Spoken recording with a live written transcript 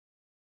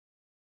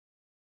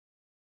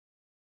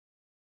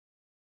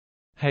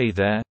Hey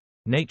there,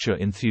 nature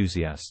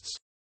enthusiasts.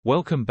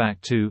 Welcome back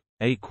to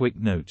A Quick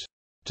Note.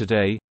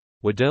 Today,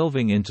 we're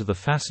delving into the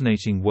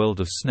fascinating world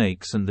of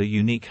snakes and the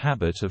unique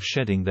habit of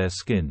shedding their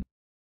skin.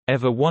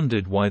 Ever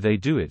wondered why they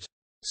do it?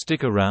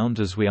 Stick around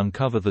as we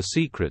uncover the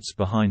secrets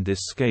behind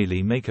this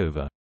scaly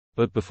makeover.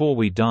 But before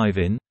we dive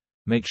in,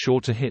 make sure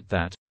to hit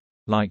that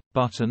like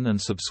button and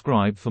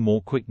subscribe for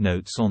more quick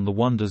notes on the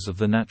wonders of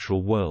the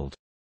natural world.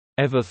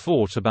 Ever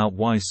thought about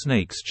why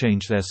snakes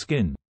change their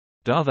skin?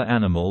 Do other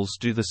animals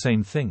do the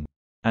same thing?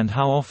 And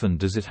how often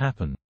does it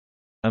happen?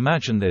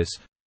 Imagine this.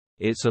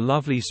 It's a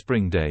lovely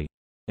spring day,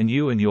 and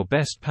you and your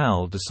best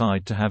pal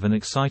decide to have an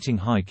exciting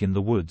hike in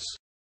the woods.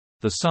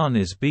 The sun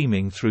is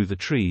beaming through the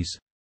trees,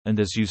 and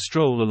as you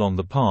stroll along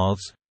the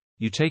paths,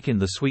 you take in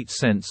the sweet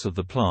scents of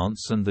the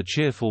plants and the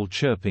cheerful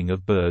chirping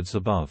of birds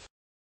above.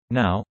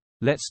 Now,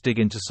 let's dig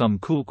into some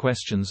cool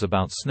questions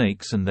about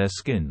snakes and their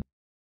skin.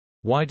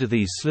 Why do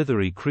these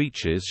slithery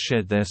creatures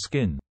shed their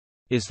skin?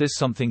 Is this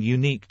something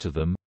unique to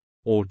them,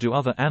 or do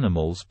other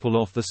animals pull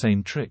off the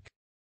same trick?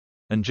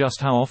 And just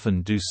how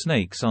often do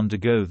snakes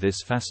undergo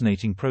this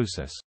fascinating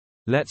process?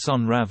 Let's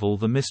unravel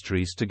the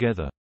mysteries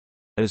together.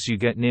 As you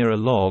get near a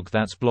log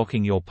that's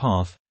blocking your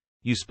path,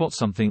 you spot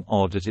something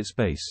odd at its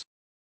base.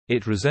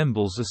 It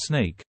resembles a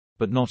snake,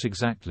 but not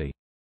exactly.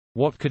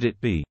 What could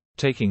it be?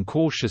 Taking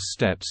cautious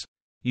steps,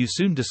 you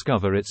soon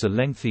discover it's a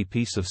lengthy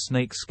piece of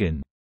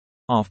snakeskin.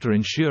 After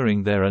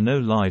ensuring there are no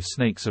live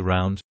snakes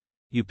around,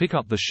 you pick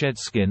up the shed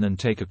skin and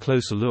take a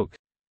closer look.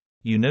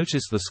 You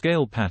notice the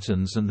scale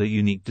patterns and the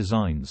unique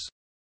designs.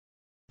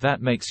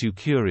 That makes you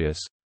curious.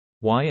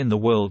 Why in the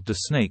world do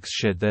snakes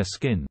shed their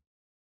skin?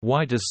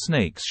 Why does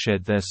snakes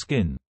shed their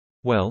skin?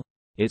 Well,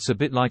 it's a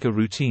bit like a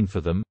routine for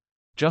them,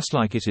 just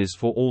like it is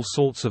for all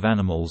sorts of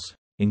animals,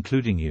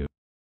 including you.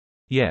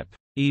 Yep,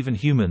 even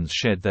humans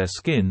shed their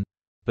skin,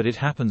 but it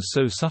happens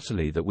so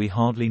subtly that we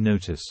hardly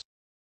notice.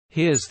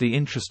 Here's the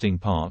interesting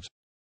part.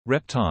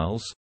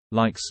 Reptiles,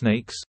 like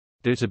snakes,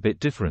 do it a bit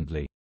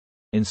differently.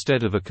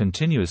 Instead of a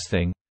continuous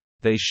thing,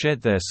 they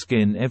shed their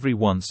skin every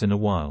once in a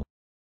while.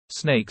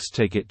 Snakes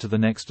take it to the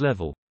next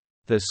level.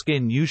 Their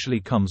skin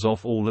usually comes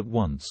off all at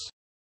once.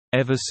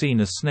 Ever seen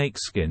a snake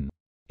skin?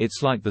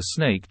 It's like the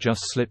snake just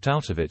slipped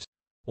out of it,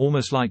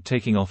 almost like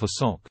taking off a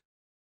sock.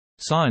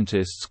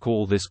 Scientists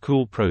call this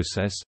cool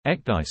process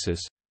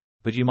ecdysis,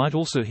 but you might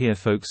also hear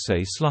folks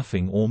say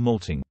sloughing or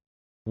molting.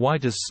 Why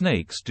does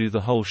snakes do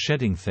the whole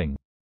shedding thing?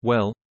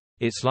 Well,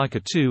 it's like a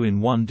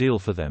two-in-one deal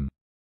for them.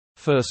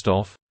 First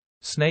off,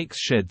 snakes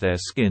shed their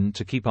skin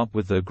to keep up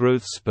with their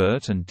growth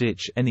spurt and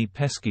ditch any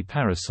pesky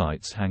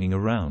parasites hanging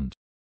around.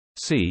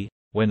 See,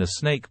 when a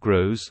snake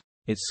grows,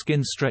 its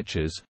skin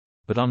stretches,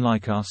 but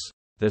unlike us,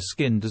 their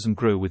skin doesn't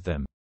grow with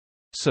them.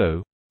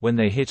 So, when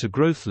they hit a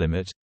growth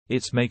limit,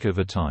 it's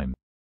makeover time.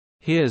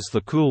 Here's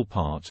the cool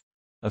part.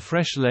 A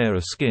fresh layer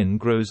of skin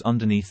grows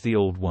underneath the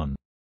old one.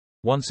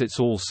 Once it's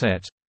all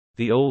set,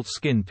 the old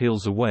skin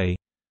peels away,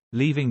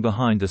 leaving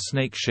behind a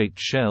snake-shaped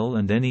shell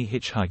and any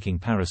hitchhiking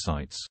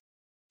parasites.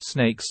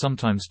 Snakes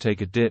sometimes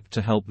take a dip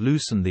to help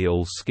loosen the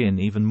old skin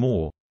even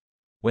more.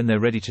 When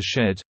they're ready to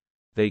shed,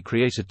 they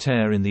create a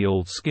tear in the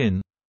old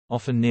skin,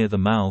 often near the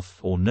mouth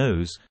or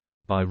nose,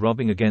 by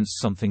rubbing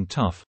against something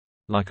tough,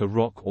 like a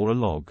rock or a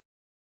log.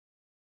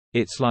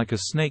 It's like a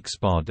snake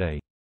spa day.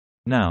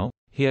 Now,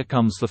 here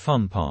comes the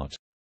fun part.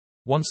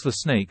 Once the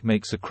snake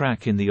makes a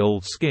crack in the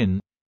old skin,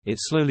 it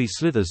slowly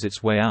slithers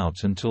its way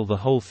out until the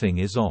whole thing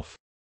is off.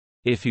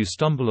 If you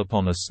stumble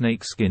upon a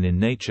snake skin in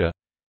nature,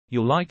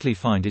 you'll likely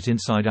find it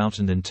inside out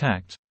and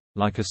intact,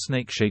 like a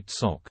snake-shaped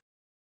sock.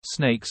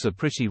 Snakes are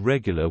pretty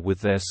regular with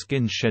their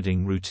skin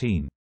shedding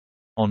routine.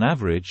 On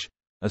average,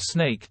 a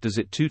snake does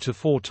it 2 to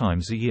 4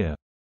 times a year.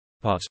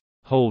 But,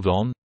 hold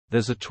on,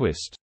 there's a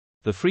twist.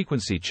 The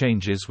frequency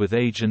changes with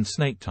age and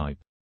snake type.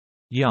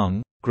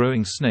 Young,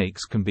 growing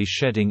snakes can be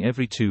shedding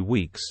every 2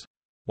 weeks,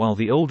 while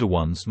the older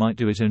ones might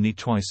do it only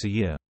twice a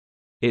year.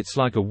 It's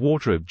like a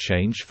wardrobe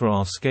change for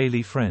our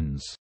scaly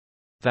friends.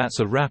 That's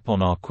a wrap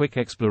on our quick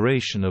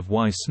exploration of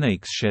why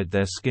snakes shed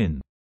their skin.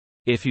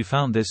 If you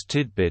found this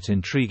tidbit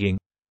intriguing,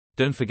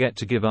 don't forget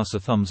to give us a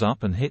thumbs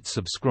up and hit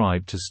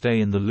subscribe to stay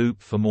in the loop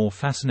for more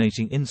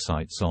fascinating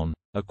insights on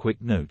A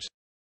Quick Note.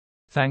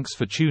 Thanks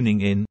for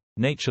tuning in,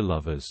 nature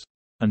lovers.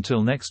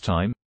 Until next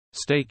time,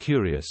 stay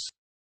curious.